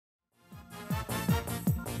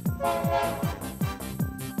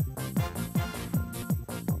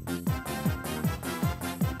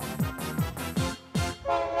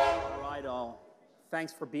right, all.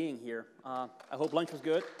 Thanks for being here. I hope lunch was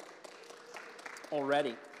good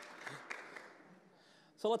already.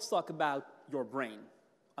 So let's talk about your brain.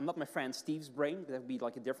 I'm not my friend Steve's brain, that would be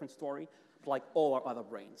like a different story, but like all our other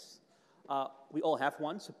brains. We all have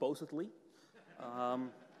one, supposedly,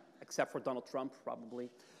 except for Donald Trump,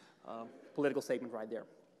 probably. Political statement right there.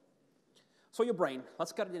 So your brain,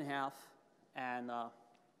 let's cut it in half and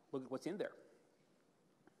look at what's in there.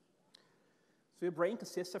 So your brain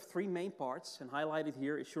consists of three main parts, and highlighted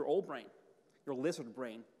here is your old brain, your lizard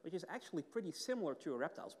brain, which is actually pretty similar to a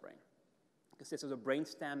reptile's brain. It consists of the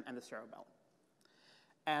brainstem and the cerebellum.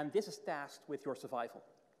 And this is tasked with your survival,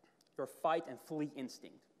 your fight and flee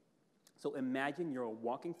instinct. So imagine you're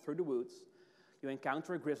walking through the woods, you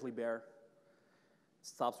encounter a grizzly bear, it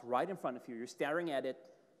stops right in front of you, you're staring at it,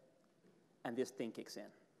 and this thing kicks in.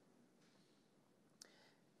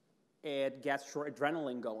 It gets your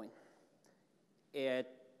adrenaline going. It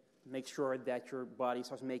makes sure that your body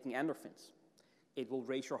starts making endorphins. It will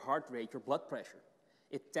raise your heart rate, your blood pressure.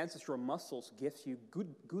 It tenses your muscles, gives you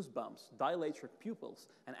good goosebumps, dilates your pupils,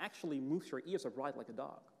 and actually moves your ears upright like a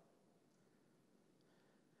dog.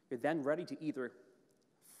 You're then ready to either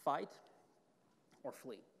fight or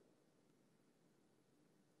flee.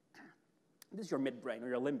 This is your midbrain, or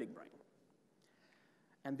your limbic brain.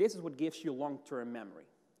 And this is what gives you long-term memory,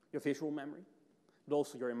 your visual memory, but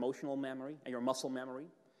also your emotional memory and your muscle memory.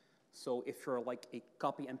 So if you're like a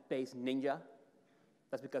copy and paste ninja,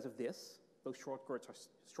 that's because of this. Those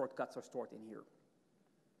shortcuts are stored in here.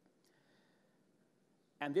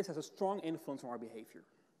 And this has a strong influence on our behavior.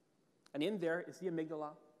 And in there is the amygdala.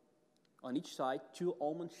 On each side, two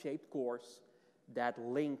almond-shaped cores that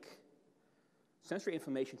link sensory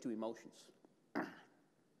information to emotions.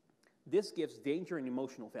 This gives danger and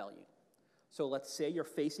emotional value. So let's say you're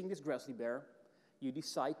facing this grizzly bear. You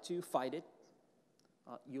decide to fight it.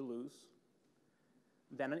 You lose.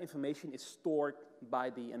 Then that information is stored by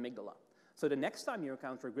the amygdala. So the next time you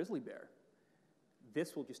encounter a grizzly bear,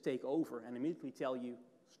 this will just take over and immediately tell you,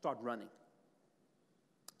 start running.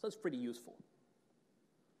 So it's pretty useful.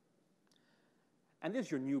 And this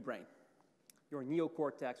is your new brain, your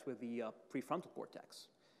neocortex with the prefrontal cortex.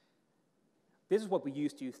 This is what we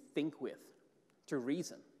use to think with, to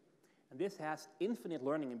reason. And this has infinite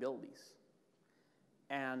learning abilities.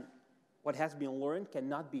 And what has been learned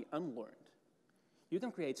cannot be unlearned. You can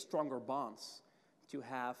create stronger bonds to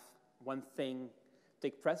have one thing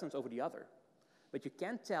take precedence over the other. But you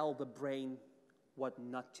can't tell the brain what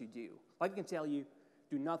not to do. Like I can tell you,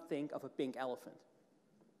 do not think of a pink elephant.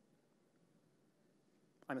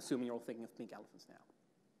 I'm assuming you're all thinking of pink elephants now.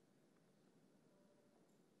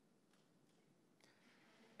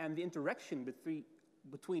 And the interaction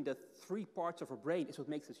between the three parts of our brain is what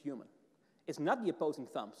makes us human. It's not the opposing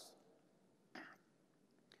thumbs.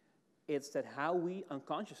 It's that how we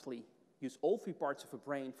unconsciously use all three parts of our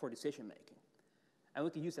brain for decision making. And we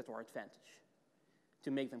can use that to our advantage, to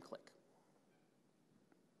make them click.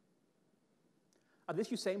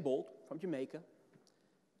 This is Usain Bolt from Jamaica,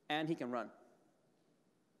 and he can run.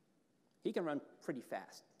 He can run pretty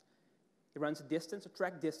fast. He runs a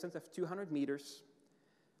track distance of 200 meters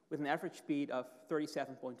with an average speed of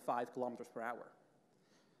 37.5 kilometers per hour.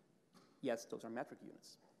 Yes, those are metric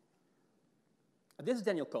units. This is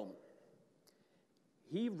Daniel Komen.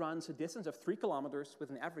 He runs a distance of 3 kilometers with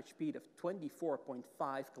an average speed of 24.5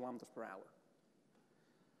 kilometers per hour.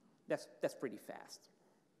 That's pretty fast.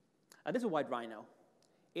 This is a white rhino.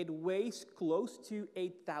 It weighs close to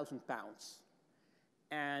 8,000 pounds.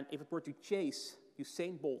 And if it were to chase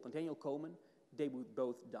Usain Bolt and Daniel Komen, they would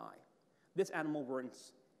both die. This animal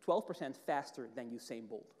runs 12% faster than Usain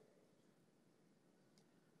Bolt.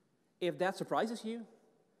 If that surprises you,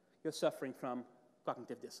 you're suffering from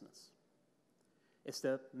cognitive dissonance. It's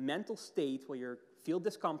the mental state where you feel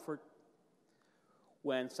discomfort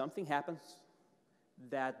when something happens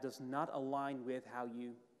that does not align with how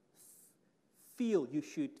you feel you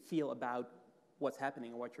should feel about what's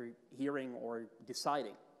happening or what you're hearing or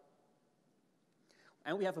deciding.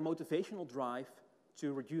 And we have a motivational drive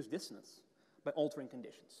to reduce dissonance by altering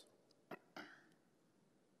conditions. So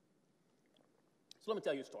let me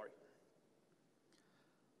tell you a story.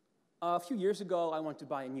 A few years ago, I wanted to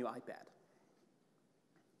buy a new iPad.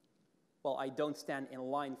 Well, I don't stand in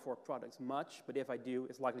line for products much, but if I do,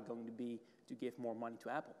 it's likely going to be to give more money to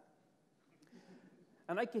Apple.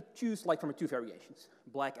 And I could choose from two variations,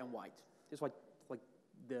 black and white. It's like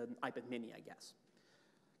the iPad mini, I guess.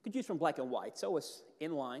 Could choose from black and white, so I was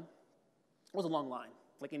in line. It was a long line.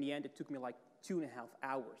 Like in the end, it took me like 2.5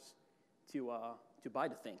 hours to buy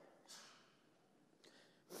the thing.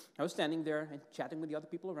 I was standing there and chatting with the other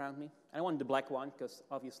people around me. And I wanted the black one, because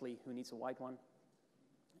obviously, who needs a white one?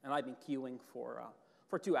 And I'd been queuing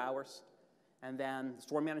for 2 hours. And then the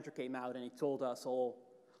store manager came out and he told us all,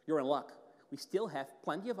 you're in luck. We still have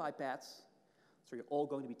plenty of iPads, so you're all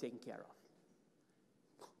going to be taken care of.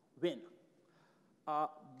 Win.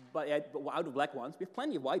 But out of black ones, we have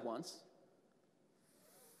plenty of white ones.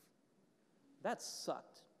 That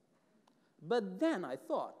sucked. But then I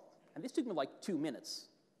thought, and this took me like 2 minutes,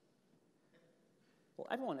 well,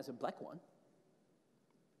 everyone has a black one.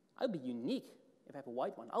 I'll be unique if I have a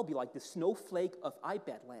white one. I'll be like the snowflake of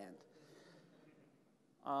iPad land.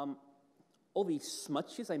 All these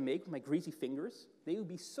smudges I make with my greasy fingers, they will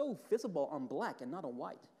be so visible on black and not on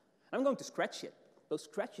white. And I'm going to scratch it. Those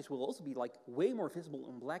scratches will also be like way more visible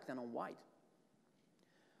on black than on white.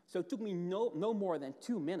 So it took me no more than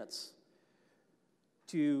 2 minutes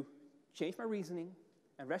to change my reasoning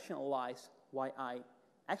and rationalize why I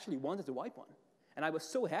actually wanted the white one. And I was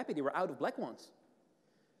so happy they were out of black ones,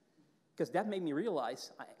 because that made me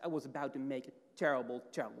realize I was about to make a terrible,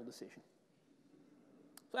 terrible decision.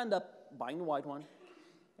 So I ended up buying the white one.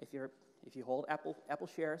 If you hold Apple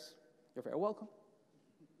shares, you're very welcome.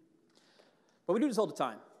 But we do this all the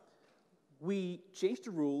time. We change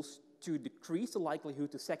the rules to decrease the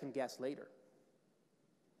likelihood to second guess later.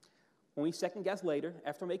 When we second guess later,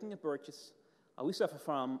 after making a purchase, we suffer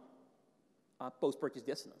from post-purchase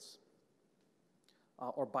dissonance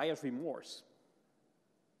or buyer's remorse.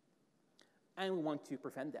 And we want to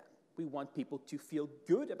prevent that. We want people to feel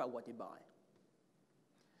good about what they buy.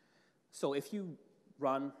 So if you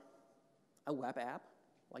run a web app,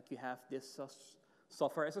 like you have this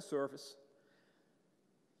software as a service,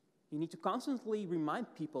 you need to constantly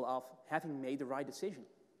remind people of having made the right decision,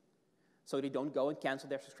 so they don't go and cancel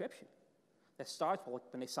their subscription. That starts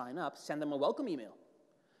when they sign up, send them a welcome email.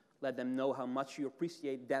 Let them know how much you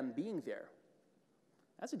appreciate them being there.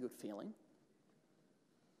 That's a good feeling.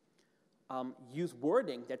 Use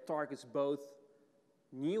wording that targets both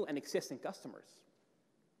new and existing customers.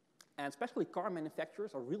 And especially car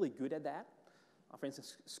manufacturers are really good at that. For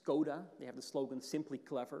instance, Skoda, they have the slogan, "Simply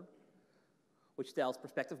Clever," which tells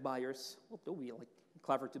prospective buyers, well, don't be like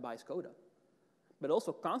clever to buy Skoda. But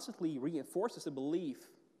also constantly reinforces the belief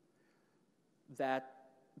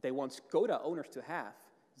that they want Skoda owners to have,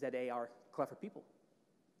 is that they are clever people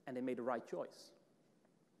and they made the right choice.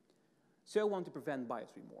 So I want to prevent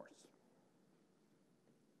buyer's remorse.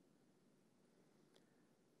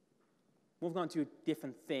 Moving on to a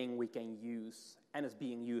different thing we can use and is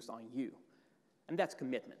being used on you, and that's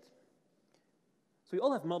commitment. So we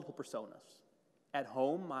all have multiple personas. At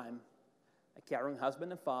home, I'm a caring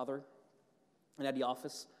husband and father, and at the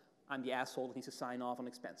office, I'm the asshole that needs to sign off on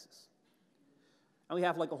expenses. And we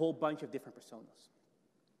have like a whole bunch of different personas.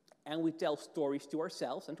 And we tell stories to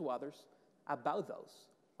ourselves and to others about those,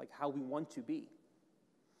 like how we want to be.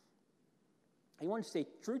 And you want to stay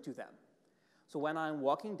true to them. So when I'm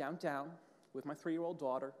walking downtown with my 3-year-old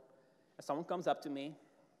daughter, and someone comes up to me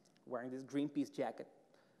wearing this Greenpeace jacket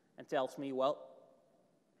and tells me, well,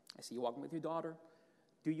 I see you walking with your daughter.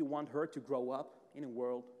 Do you want her to grow up in a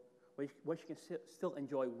world where she can still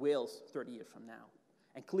enjoy whales 30 years from now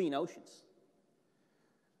and clean oceans?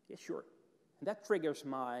 Yeah, sure. And that triggers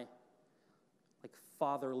my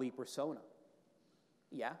fatherly persona.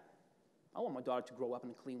 Yeah, I want my daughter to grow up in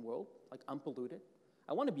a clean world, unpolluted.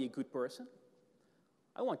 I want to be a good person.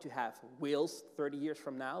 I want to have whales 30 years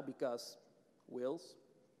from now because whales.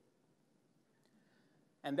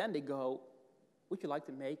 And then they go, would you like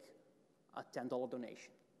to make a $10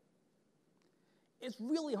 donation? It's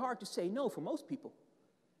really hard to say no for most people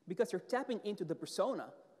because you're tapping into the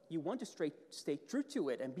persona. You want to stay true to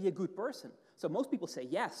it and be a good person. So most people say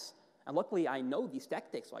yes. And luckily, I know these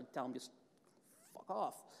tactics, so I tell them just fuck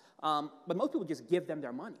off. But most people just give them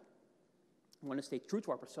their money. We want to stay true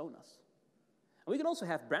to our personas. And we can also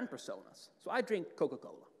have brand personas. So I drink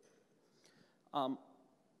Coca-Cola.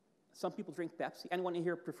 Some people drink Pepsi. Anyone in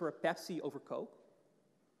here prefer Pepsi over Coke?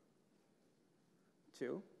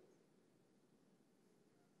 2.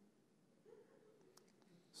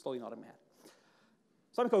 Slowly not a mad.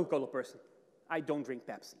 So I'm a Coca-Cola person. I don't drink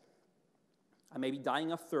Pepsi. I may be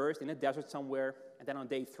dying of thirst in a desert somewhere, and then on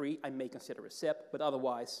day 3, I may consider a sip, but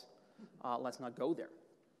otherwise, let's not go there.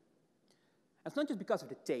 It's not just because of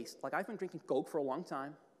the taste. I've been drinking Coke for a long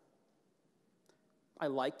time. I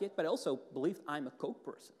like it, but I also believe I'm a Coke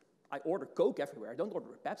person. I order Coke everywhere. I don't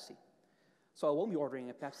order a Pepsi. So I won't be ordering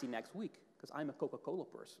a Pepsi next week, because I'm a Coca-Cola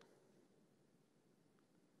person.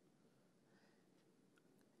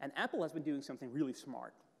 And Apple has been doing something really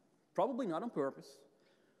smart. Probably not on purpose,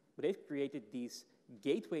 but they've created these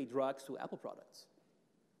gateway drugs to Apple products.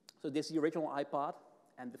 So this is the original iPod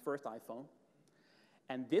and the first iPhone.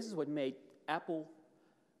 And this is what made Apple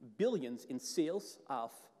billions in sales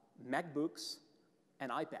of MacBooks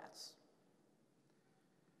and iPads.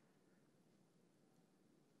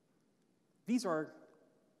 These are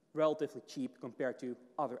relatively cheap compared to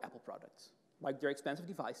other Apple products. Like, they're expensive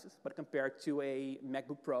devices, but compared to a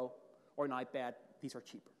MacBook Pro or an iPad, these are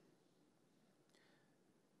cheaper.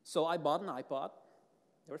 So I bought an iPod.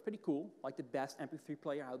 It was pretty cool, like the best MP3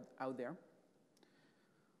 player out there.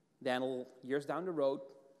 Then years down the road,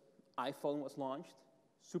 iPhone was launched.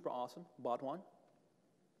 Super awesome, bought one.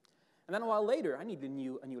 And then a while later, I needed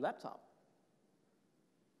a new laptop.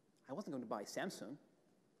 I wasn't going to buy Samsung,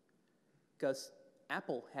 because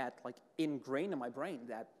Apple had like ingrained in my brain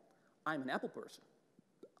that I'm an Apple person.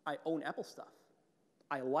 I own Apple stuff.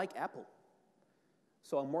 I like Apple.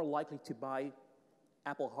 So I'm more likely to buy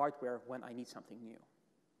Apple hardware when I need something new.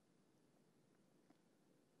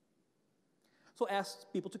 So I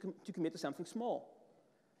asked people to commit to something small.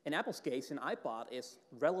 In Apple's case, an iPod is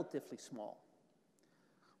relatively small.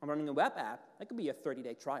 I'm running a web app. That could be a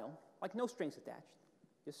 30-day trial, like no strings attached.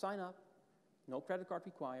 Just sign up, no credit card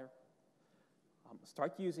required.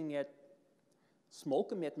 Start using it, small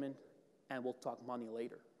commitment, and we'll talk money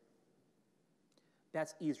later.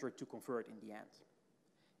 That's easier to convert in the end.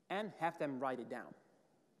 And have them write it down.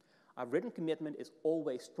 A written commitment is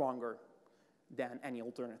always stronger than any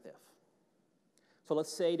alternative. So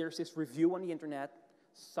let's say there's this review on the internet.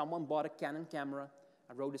 Someone bought a Canon camera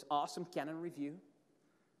and wrote this awesome Canon review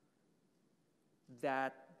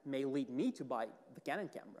that may lead me to buy the Canon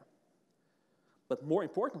camera. But more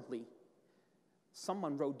importantly,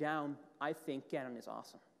 someone wrote down, I think Canon is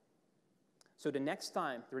awesome. So the next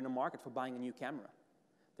time they're in the market for buying a new camera,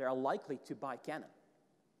 they are likely to buy Canon,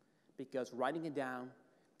 because writing it down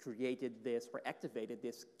created this, or activated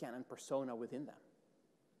this Canon persona within them.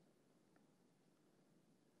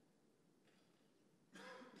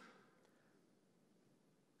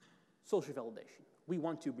 Social validation. We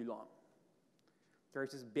want to belong.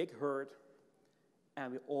 There's this big herd,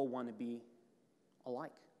 and we all want to be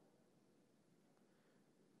alike.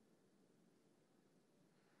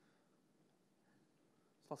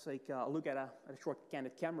 So let's take a look at a short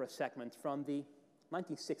candid camera segment from the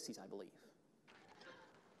 1960s, I believe.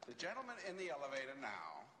 The gentleman in the elevator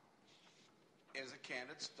now is a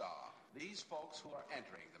candid star. These folks who are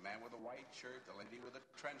entering, the man with the white shirt, the lady with the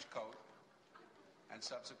trench coat, and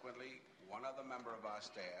subsequently one other member of our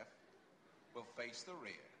staff, will face the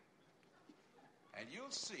rear. And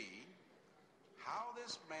you'll see how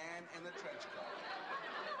this man in the trench coat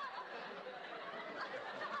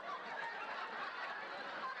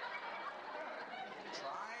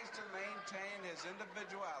tries to maintain his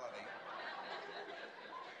individuality,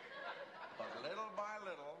 but little by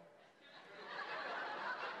little,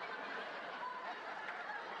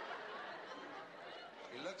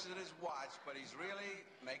 he looks at his watch, but he's really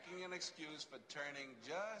making an excuse for turning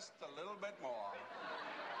just a little bit more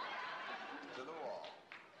to the wall.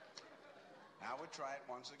 Now we'll try it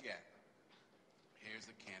once again. Here's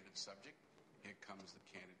the candid subject. Here comes the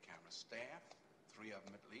candid camera staff, 3 of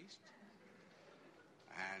them at least.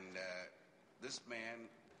 And this man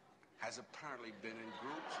has apparently been in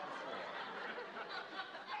groups before.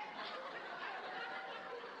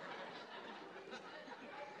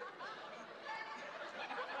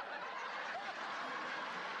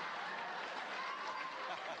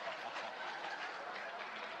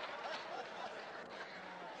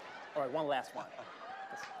 All right, one last one.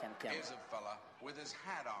 Here's a fella with his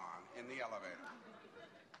hat on in the elevator.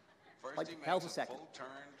 First like he hell's makes a a second. full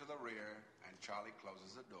turn to the rear, and Charlie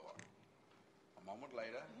closes the door. A moment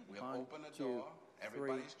later, we'll 1, open the 2, door. 3.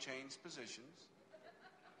 Everybody's changed positions.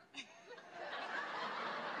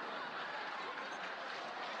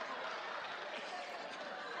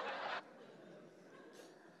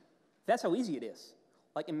 That's how easy it is.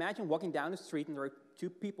 Like, imagine walking down the street and there are 2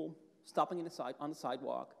 people stopping on the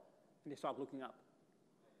sidewalk, and they start looking up.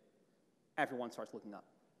 Everyone starts looking up,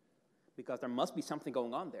 because there must be something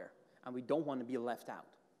going on there, and we don't want to be left out.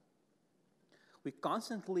 We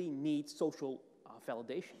constantly need social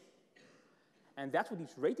validation, and that's what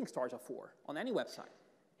these rating stars are for on any website.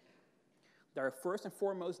 They're first and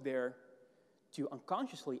foremost there to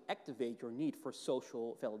unconsciously activate your need for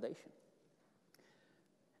social validation.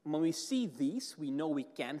 And when we see these, we know we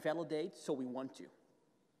can validate, so we want to.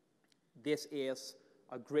 This is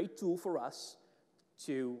a great tool for us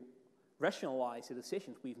to rationalize the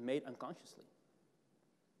decisions we've made unconsciously.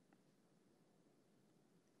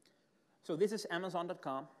 So this is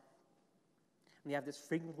Amazon.com. And we have this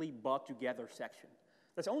frequently bought together section.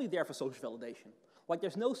 That's only there for social validation. Like,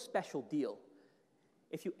 there's no special deal.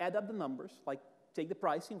 If you add up the numbers, like take the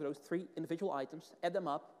pricing for those 3 individual items, add them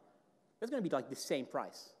up, that's going to be like the same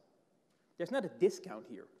price. There's not a discount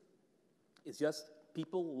here. It's just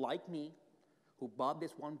people like me who bought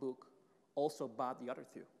this one book also bought the other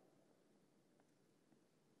 2.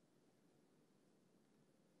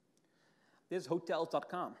 This is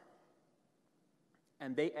hotels.com.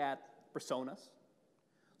 And they add personas.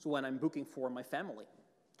 So when I'm booking for my family,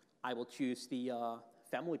 I will choose the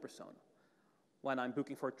family persona. When I'm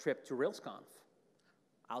booking for a trip to RailsConf,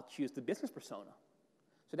 I'll choose the business persona.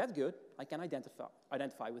 So that's good. I can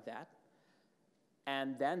identify with that.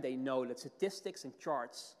 And then they know that statistics and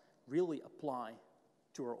charts really apply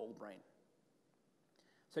to our old brain.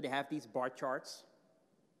 So they have these bar charts,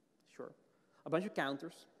 sure, a bunch of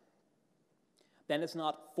counters. Then it's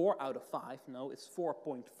not 4 out of 5, no, it's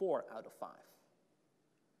 4.4 out of 5.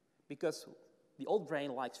 Because the old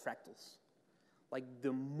brain likes fractals. Like,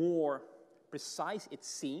 the more precise it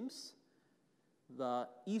seems, the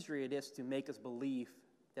easier it is to make us believe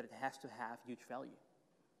that it has to have huge value.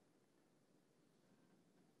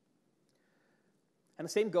 And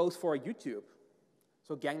the same goes for YouTube.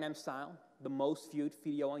 So Gangnam Style, the most viewed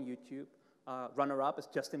video on YouTube. Runner-up is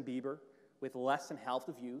Justin Bieber, with less than half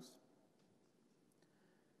the views.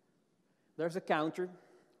 There's a counter,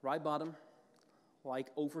 right bottom, like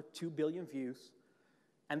over 2 billion views.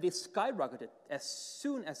 And this skyrocketed as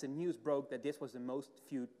soon as the news broke that this was the most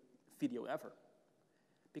viewed video ever.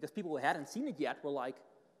 Because people who hadn't seen it yet were like,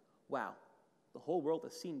 wow, the whole world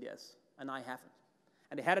has seen this, and I haven't.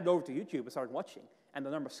 And they headed over to YouTube and started watching, and the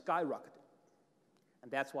number skyrocketed. And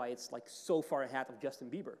that's why it's like so far ahead of Justin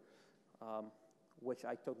Bieber, which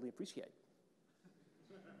I totally appreciate.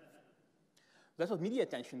 That's what media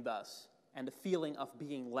attention does, and the feeling of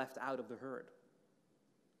being left out of the herd.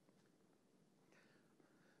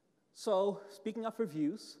 So, speaking of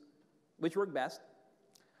reviews, which work best?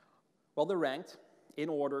 Well, they're ranked in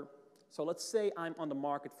order. So let's say I'm on the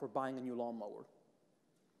market for buying a new lawnmower.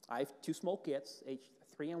 I have 2 small kids, aged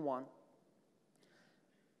 3 and 1,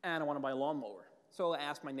 and I want to buy a lawnmower. So I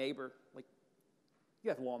asked my neighbor, like, you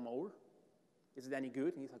have a lawnmower? Is it any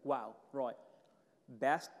good? And he's like, wow, Roy,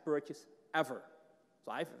 best purchase ever.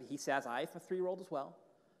 So he says, I have a 3-year-old as well.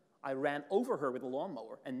 I ran over her with a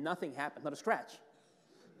lawnmower, and nothing happened, not a scratch.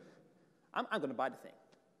 I'm going to buy the thing.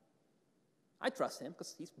 I trust him,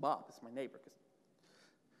 because he's Bob, it's my neighbor.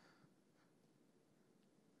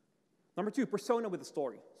 Number 2, persona with a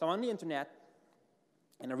story. So I'm on the internet,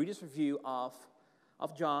 and I read this review of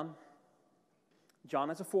John. John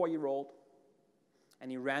is a 4-year-old, and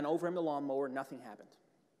he ran over him with a lawnmower, and nothing happened.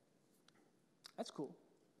 That's cool.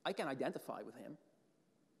 I can identify with him.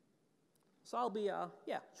 So I'll be,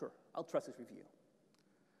 yeah, sure, I'll trust this review.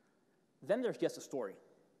 Then there's just a story.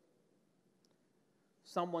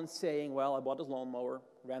 Someone saying, well, I bought this lawnmower,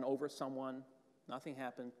 ran over someone, nothing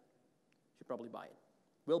happened, should probably buy it.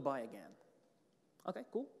 Will buy again. Okay,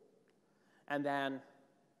 cool. And then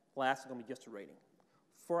last is going to be just a rating.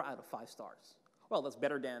 4 out of 5 stars. Well, that's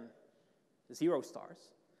better than 0 stars.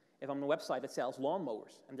 If I'm on a website that sells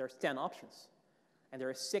lawnmowers, and there's 10 options, and there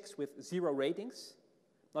are 6 with 0 ratings,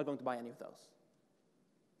 I'm not going to buy any of those.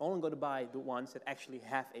 I'm only going to buy the ones that actually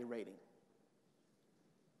have a rating.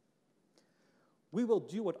 We will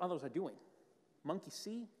do what others are doing. Monkey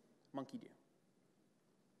see, monkey do.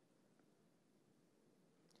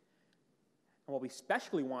 And what we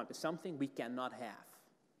especially want is something we cannot have.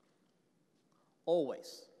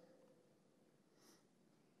 Always.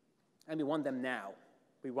 And we want them now.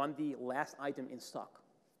 We want the last item in stock.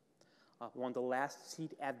 We want the last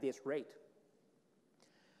seat at this rate.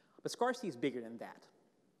 But scarcity is bigger than that.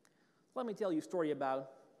 Let me tell you a story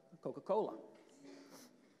about Coca-Cola,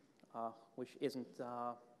 which isn't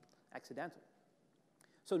accidental.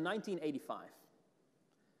 So 1985,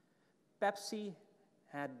 Pepsi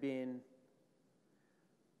had been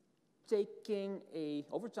taking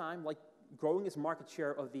over time, like growing its market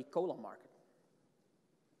share of the cola market.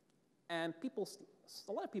 And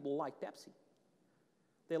a lot of people like Pepsi.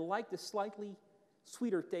 They like the slightly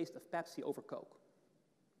sweeter taste of Pepsi over Coke.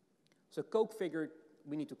 So Coke figured,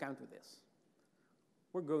 we need to counter this.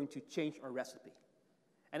 We're going to change our recipe.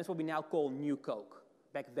 And it's what we now call New Coke.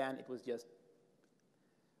 Back then, it was just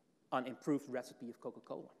an improved recipe of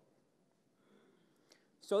Coca-Cola.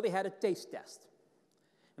 So they had a taste test.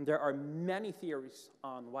 And there are many theories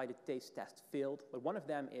on why the taste test failed, but one of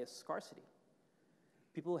them is scarcity.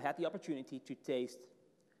 People had the opportunity to taste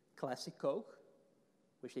classic Coke,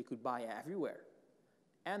 which they could buy everywhere,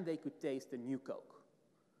 and they could taste the New Coke,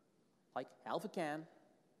 like half a can,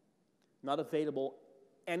 not available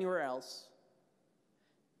anywhere else,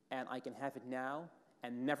 and I can have it now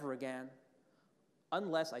and never again,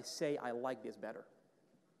 unless I say I like this better.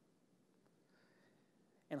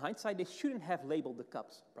 In hindsight, they shouldn't have labeled the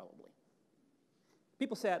cups, probably.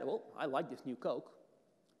 People said, well, I like this new Coke.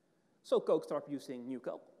 So Coke started producing new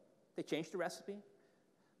Coke. They changed the recipe,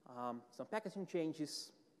 some packaging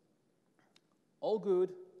changes, all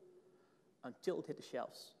good until it hit the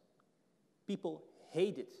shelves. People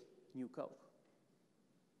hated new Coke.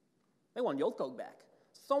 They want the old Coke back.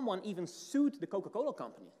 Someone even sued the Coca-Cola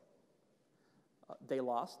company. They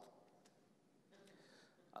lost.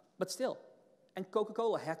 But still, and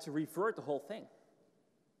Coca-Cola had to revert the whole thing.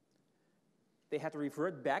 They had to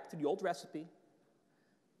revert back to the old recipe,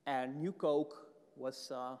 and new Coke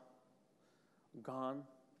was gone,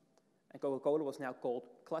 and Coca-Cola was now called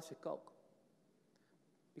Classic Coke,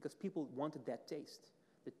 because people wanted that taste.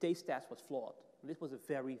 The taste test was flawed. And this was a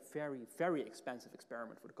very, very, very expensive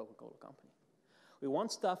experiment for the Coca-Cola company. We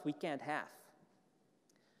want stuff we can't have.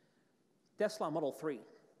 Tesla Model 3.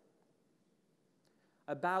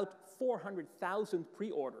 About 400,000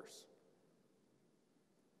 pre-orders.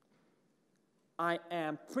 I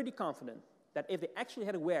am pretty confident that if they actually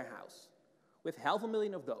had a warehouse with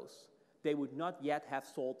 500,000 of those, they would not yet have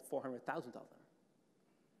sold 400,000 of them.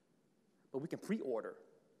 But we can pre-order.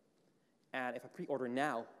 And if I pre-order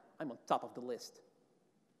now, I'm on top of the list.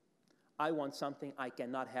 I want something I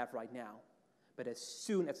cannot have right now. But as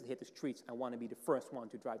soon as it hit the streets, I want to be the first one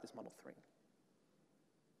to drive this Model 3.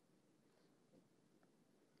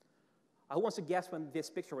 Who wants to guess when this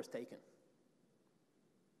picture was taken?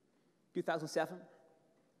 2007,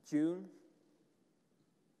 June,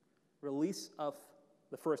 release of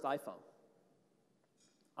the first iPhone.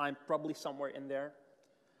 I'm probably somewhere in there,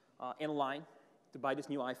 in line to buy this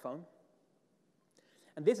new iPhone.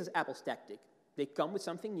 And this is Apple's tactic. They come with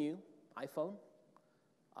something new, iPhone,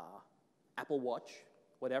 Apple Watch,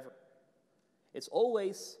 whatever. It's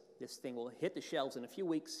always, this thing will hit the shelves in a few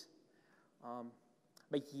weeks.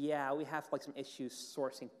 But yeah, we have like some issues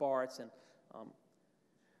sourcing parts, and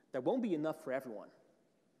there won't be enough for everyone.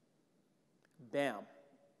 Bam,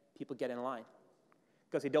 people get in line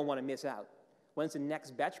because they don't want to miss out. When's the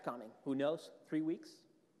next batch coming? Who knows? 3 weeks?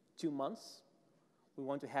 2 months? We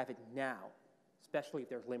want to have it now, especially if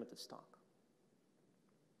there's limited stock.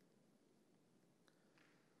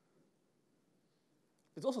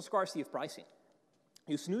 There's also scarcity of pricing.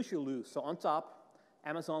 You snooze, you lose. So on top,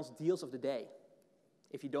 Amazon's deals of the day.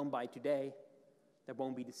 If you don't buy today, there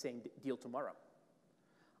won't be the same deal tomorrow.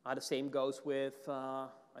 The same goes with, I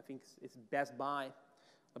think it's Best Buy,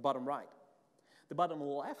 the bottom right. The bottom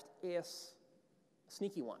left is a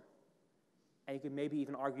sneaky one. And you could maybe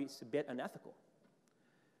even argue it's a bit unethical.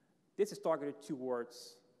 This is targeted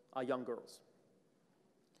towards young girls.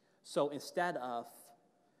 So instead of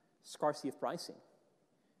scarcity of pricing,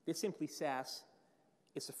 this simply says,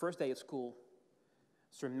 it's the first day of school,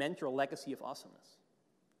 cement your legacy of awesomeness.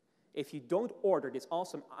 If you don't order this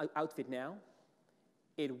awesome outfit now,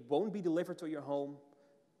 it won't be delivered to your home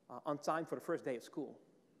on time for the first day of school.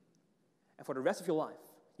 And for the rest of your life,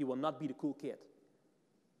 you will not be the cool kid.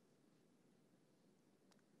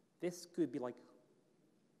 This could be like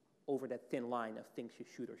over that thin line of things you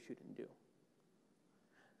should or shouldn't do.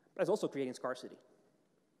 But it's also creating scarcity.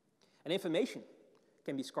 And information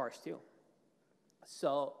can be scarce too.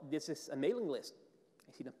 So this is a mailing list.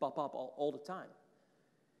 I see them pop up all the time.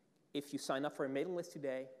 If you sign up for a mailing list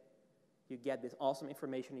today, you get this awesome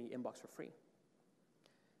information in your inbox for free.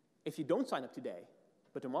 If you don't sign up today,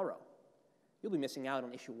 but tomorrow, you'll be missing out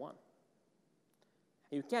on issue 1.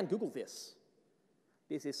 And you can't Google this.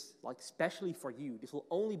 This is like specially for you. This will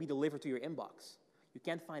only be delivered to your inbox. You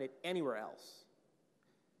can't find it anywhere else.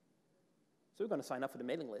 So we're going to sign up for the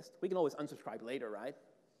mailing list. We can always unsubscribe later, right?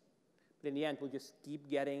 But in the end, we'll just keep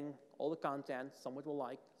getting all the content. Some we'll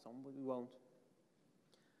like, some we won't.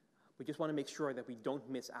 We just want to make sure that we don't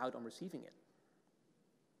miss out on receiving it.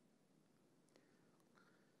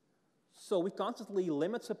 So we constantly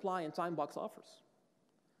limit supply and time box offers.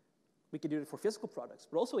 We can do it for physical products,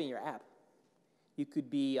 but also in your app. You could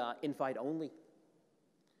be invite only.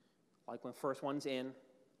 Like when first one's in,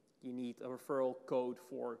 you need a referral code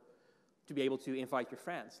to be able to invite your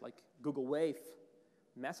friends, like Google Wave,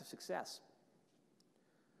 massive success.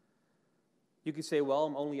 You could say, well,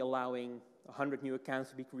 I'm only allowing 100 new accounts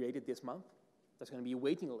to be created this month. There's going to be a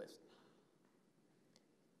waiting list.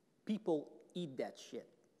 People eat that shit.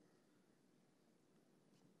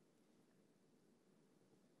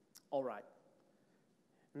 All right.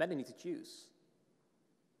 And then they need to choose.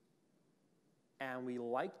 and we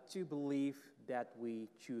like to believe that we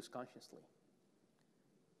choose consciously.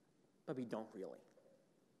 But we don't really.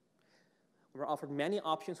 We're offered many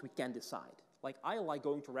options we can decide. Like, I like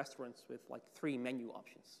going to restaurants with like 3 menu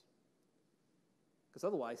options. Because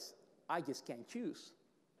otherwise, I just can't choose.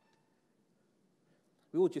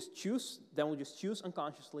 We will just choose, then we'll just choose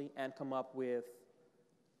unconsciously and come up with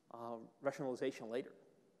rationalization later.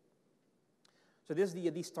 So this is the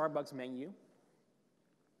Starbucks menu.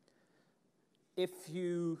 If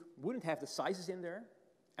you wouldn't have the sizes in there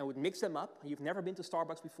and would mix them up, and you've never been to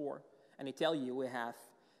Starbucks before, and they tell you we have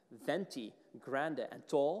venti, grande, and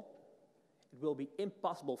tall, it will be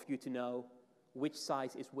impossible for you to know which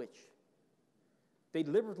size is which. They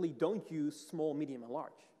deliberately don't use small, medium, and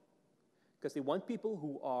large because they want people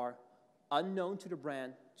who are unknown to the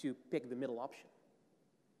brand to pick the middle option.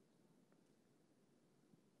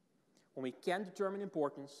 When we can determine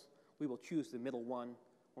importance, we will choose the middle one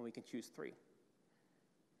when we can choose 3.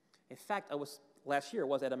 In fact, last year I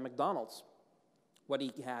was at a McDonald's where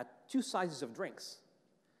he had 2 sizes of drinks,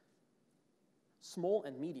 small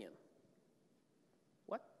and medium.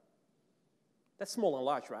 What? That's small and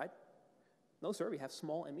large, right? No, sir, we have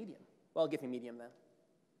small and medium. Well, give me medium then.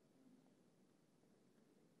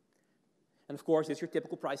 And of course, it's your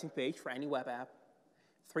typical pricing page for any web app.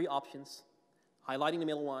 3 options, highlighting the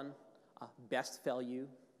middle one, best value,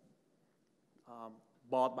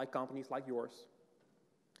 bought by companies like yours.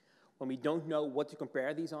 When we don't know what to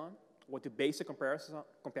compare these on, what to base a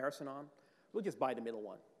comparison on, we'll just buy the middle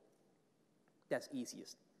one. That's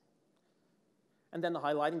easiest. And then the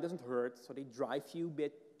highlighting doesn't hurt, so they drive you a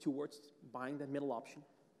bit towards buying that middle option.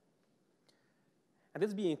 And this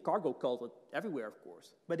is being cargo culted everywhere, of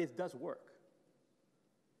course, but it does work.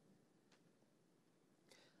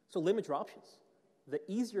 So limit your options. The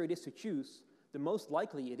easier it is to choose, the most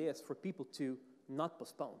likely it is for people to not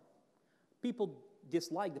postpone. People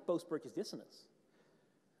dislike the post-purchase dissonance.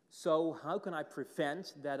 So how can I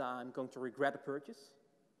prevent that I'm going to regret a purchase?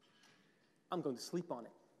 I'm going to sleep on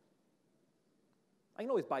it. I can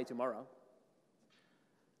always buy it tomorrow.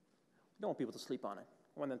 I don't want people to sleep on it.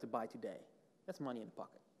 I want them to buy today. That's money in the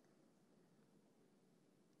pocket.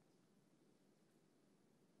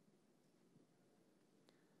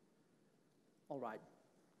 All right.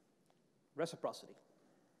 Reciprocity.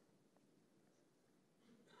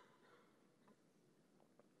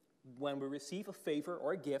 When we receive a favor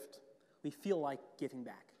or a gift, we feel like giving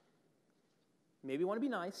back. Maybe we want to be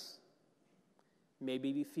nice.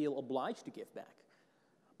 Maybe we feel obliged to give back.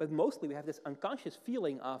 But mostly we have this unconscious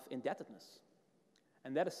feeling of indebtedness.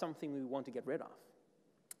 And that is something we want to get rid of.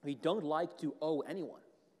 We don't like to owe anyone.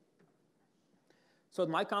 So at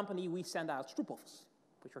my company, we send out stroopwafels,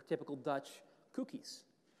 which are typical Dutch cookies.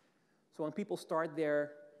 So when people start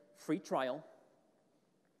their free trial,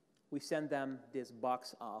 we send them this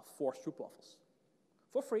box of 4 stroopwafels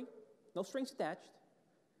for free, no strings attached.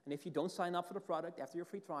 And if you don't sign up for the product after your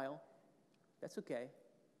free trial, that's okay.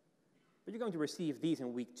 But you're going to receive these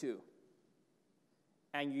in week 2.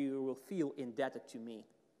 And you will feel indebted to me.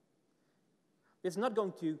 It's not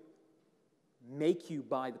going to make you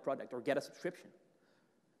buy the product or get a subscription.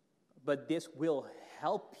 But this will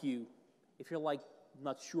help you. If you're like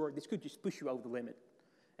not sure, this could just push you over the limit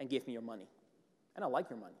and give me your money. And I like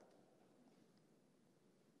your money.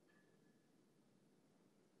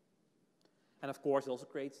 And of course, it also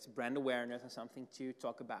creates brand awareness and something to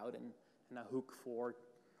talk about and a hook for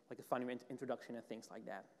like a funny introduction and things like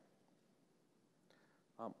that.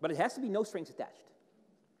 But it has to be no strings attached.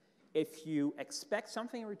 If you expect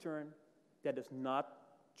something in return, that does not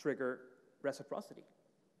trigger reciprocity.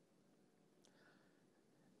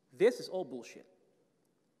 This is all bullshit.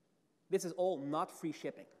 This is all not free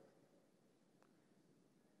shipping.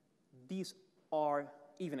 These are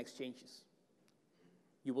even exchanges.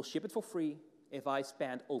 You will ship it for free if I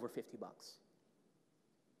spend over $50.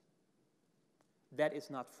 That is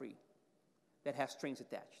not free. That has strings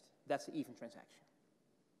attached. That's an even transaction.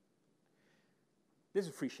 This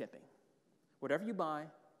is free shipping. Whatever you buy,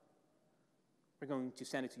 we're going to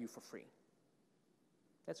send it to you for free.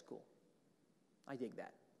 That's cool. I dig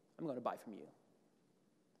that. I'm going to buy from you.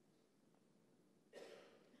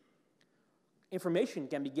 Information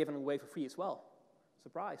can be given away for free as well.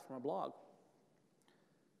 Surprise, from our blog.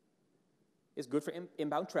 It's good for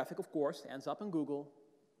inbound traffic, of course. It ends up on Google.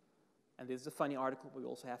 And this is a funny article, but we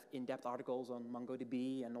also have in-depth articles on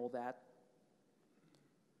MongoDB and all that.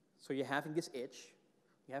 So you're having this itch.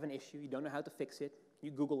 You have an issue. You don't know how to fix it.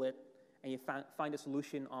 You Google it, and you find a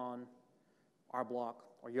solution on our blog,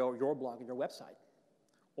 or your blog and your website,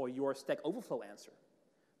 or your Stack Overflow answer.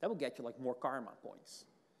 That will get you like more karma points.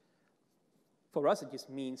 For us, it just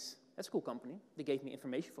means That's a cool company. They gave me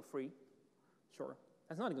information for free. Sure,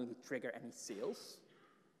 that's not going to trigger any sales.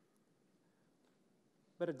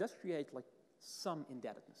 But it does create like some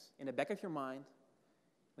indebtedness. In the back of your mind,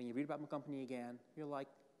 when you read about my company again, you're like,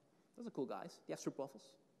 those are cool guys. They have soup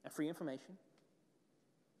waffles and free information.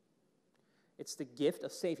 It's the gift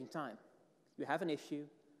of saving time. You have an issue,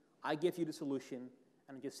 I give you the solution,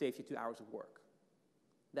 and it just saves you 2 hours of work.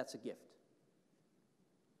 That's a gift.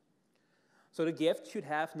 So the gift should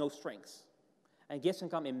have no strings. And gifts can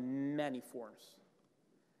come in many forms.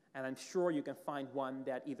 And I'm sure you can find one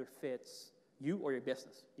that either fits you or your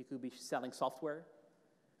business. You could be selling software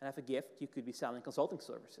and have a gift. You could be selling consulting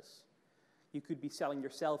services. You could be selling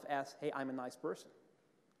yourself as, hey, I'm a nice person.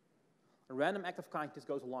 A random act of kindness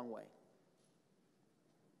goes a long way.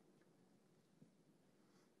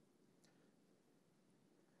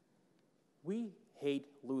 We hate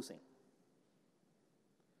losing.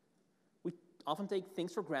 We often take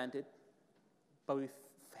things for granted, but we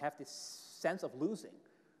have this sense of losing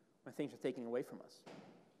when things are taken away from us.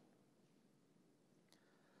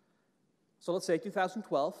 So let's say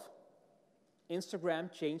 2012,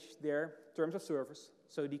 Instagram changed their terms of service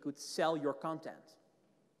so they could sell your content.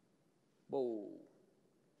 Whoa.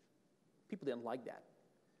 People didn't like that.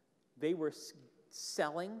 They were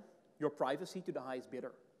selling your privacy to the highest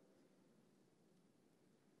bidder.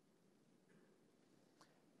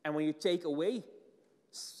 And when you take away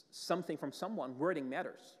something from someone, wording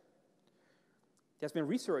matters. There's been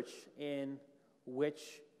research in which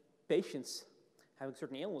patients having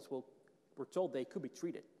certain illness were told they could be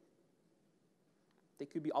treated. They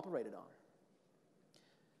could be operated on.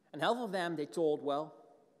 And half of them, they told, well,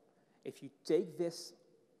 if you take this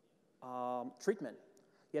treatment,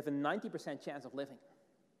 you have a 90% chance of living.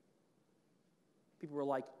 People were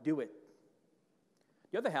like, do it.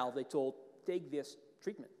 The other half, they told, take this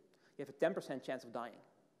treatment. You have a 10% chance of dying.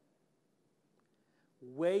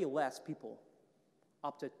 Way less people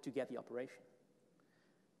opted to get the operation.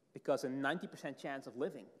 Because a 90% chance of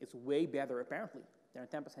living is way better, apparently, than a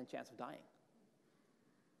 10% chance of dying.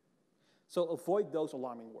 So avoid those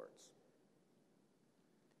alarming words.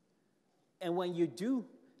 And when you do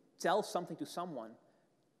tell something to someone,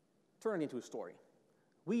 turn it into a story.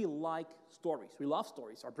 We like stories. We love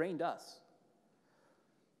stories. Our brain does.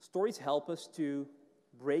 Stories help us to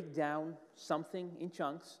break down something in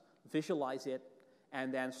chunks, visualize it,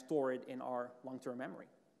 and then store it in our long-term memory.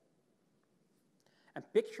 And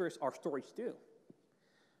pictures are stories too.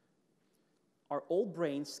 Our old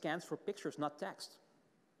brain scans for pictures, not text.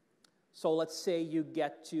 So let's say you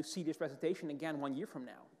get to see this presentation again 1 year from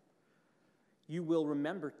now. You will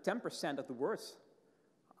remember 10% of the words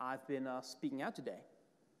I've been speaking out today.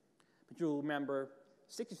 But you'll remember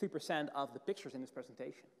 63% of the pictures in this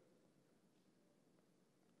presentation.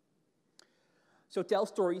 So tell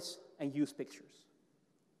stories and use pictures.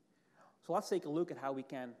 So let's take a look at how we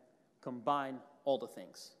can combine all the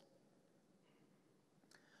things.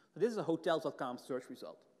 So this is a hotels.com search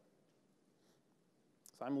result.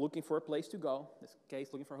 So I'm looking for a place to go, in this case,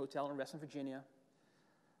 looking for a hotel in Western Virginia,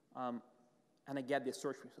 and I get this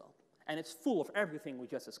search result. And it's full of everything we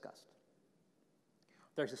just discussed.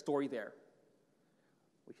 There's a story there,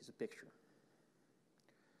 which is a picture.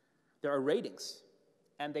 There are ratings,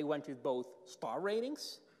 and they went with both star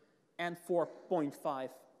ratings and 4.5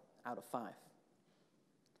 out of 5.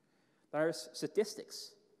 There's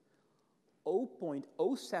statistics.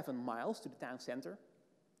 0.07 miles to the town center.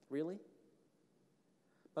 Really?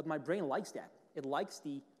 But my brain likes that. It likes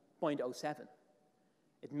the 0.07.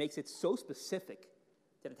 It makes it so specific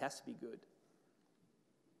that it has to be good.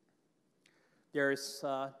 There's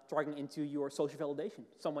targeting into your social validation.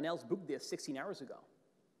 Someone else booked this 16 hours ago.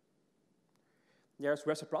 There's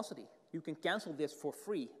reciprocity. You can cancel this for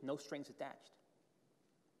free, no strings attached.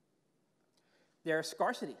 There's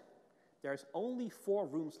scarcity. There's only 4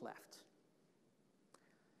 rooms left.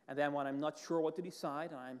 And then when I'm not sure what to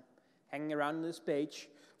decide, and I'm hanging around on this page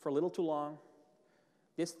for a little too long,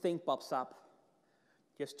 this thing pops up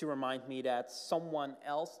just to remind me that someone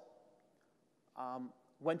else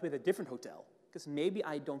went with a different hotel, because maybe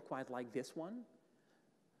I don't quite like this one.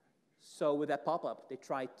 So with that pop-up, they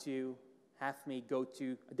tried to have me go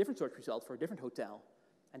to a different search result for a different hotel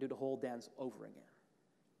and do the whole dance over again.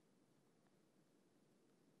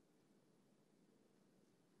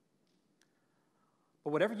 But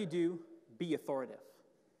whatever you do, be authoritative.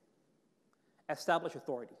 Establish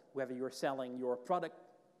authority, whether you're selling your product,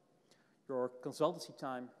 your consultancy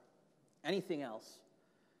time, anything else.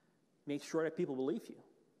 Make sure that people believe you.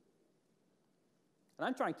 And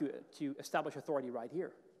I'm trying to establish authority right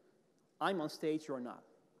here. I'm on stage, you're not.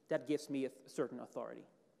 That gives me a certain authority.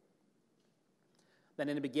 Then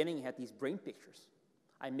in the beginning, I had these brain pictures.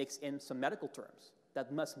 I mix in some medical terms.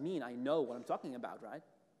 That must mean I know what I'm talking about, right?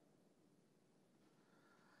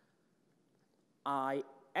 I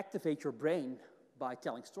activate your brain by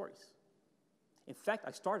telling stories. In fact,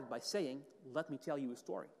 I started by saying, let me tell you a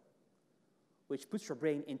story, which puts your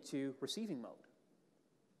brain into receiving mode.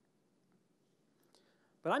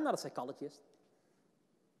 But I'm not a psychologist.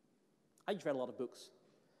 I just read a lot of books.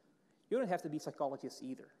 You don't have to be a psychologist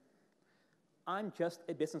either. I'm just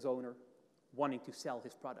a business owner wanting to sell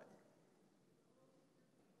his product.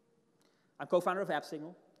 I'm co-founder of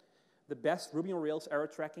AppSignal, the best Ruby on Rails error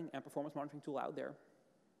tracking and performance monitoring tool out there.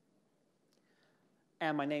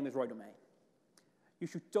 And my name is Roy Tomeij. You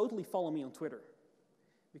should totally follow me on Twitter,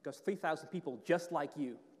 because 3,000 people just like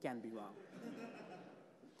you can be wrong.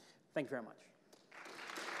 Thank you very much.